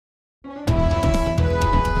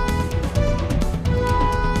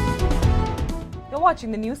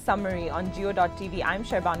watching the news summary on Geo.tv. I'm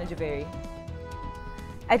Sharbana Javeri.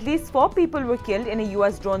 At least 4 people were killed in a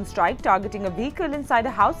US drone strike targeting a vehicle inside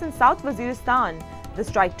a house in South Waziristan. The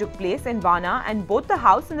strike took place in Vana and both the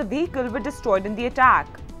house and the vehicle were destroyed in the attack.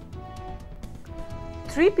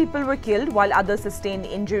 3 people were killed while others sustained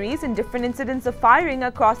injuries in different incidents of firing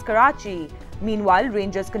across Karachi. Meanwhile,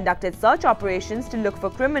 rangers conducted search operations to look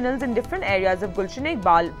for criminals in different areas of Gulshan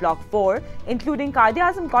Iqbal, Block 4, including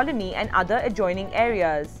Quaid-e-Azam Colony and other adjoining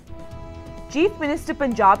areas. Chief Minister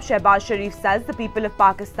Punjab Shahbaz Sharif says the people of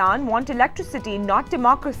Pakistan want electricity, not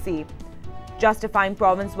democracy. Justifying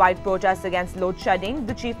province-wide protests against load shedding,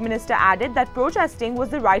 the Chief Minister added that protesting was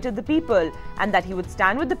the right of the people and that he would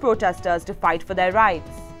stand with the protesters to fight for their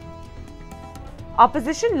rights.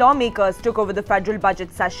 Opposition lawmakers took over the federal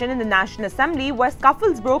budget session in the National Assembly where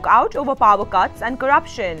scuffles broke out over power cuts and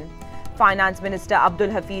corruption. Finance Minister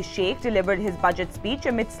Abdul Hafiz Sheikh delivered his budget speech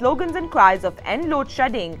amid slogans and cries of end load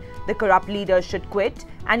shedding, the corrupt leaders should quit,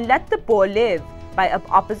 and let the poor live by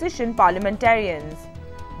opposition parliamentarians.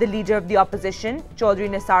 The leader of the opposition, Chaudhry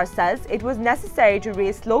Nisar, says it was necessary to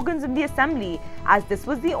raise slogans in the assembly as this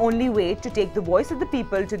was the only way to take the voice of the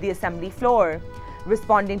people to the assembly floor.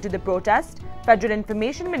 Responding to the protest, Federal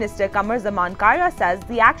Information Minister Qamar Zaman Kaira says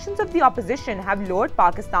the actions of the opposition have lowered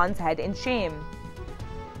Pakistan's head in shame.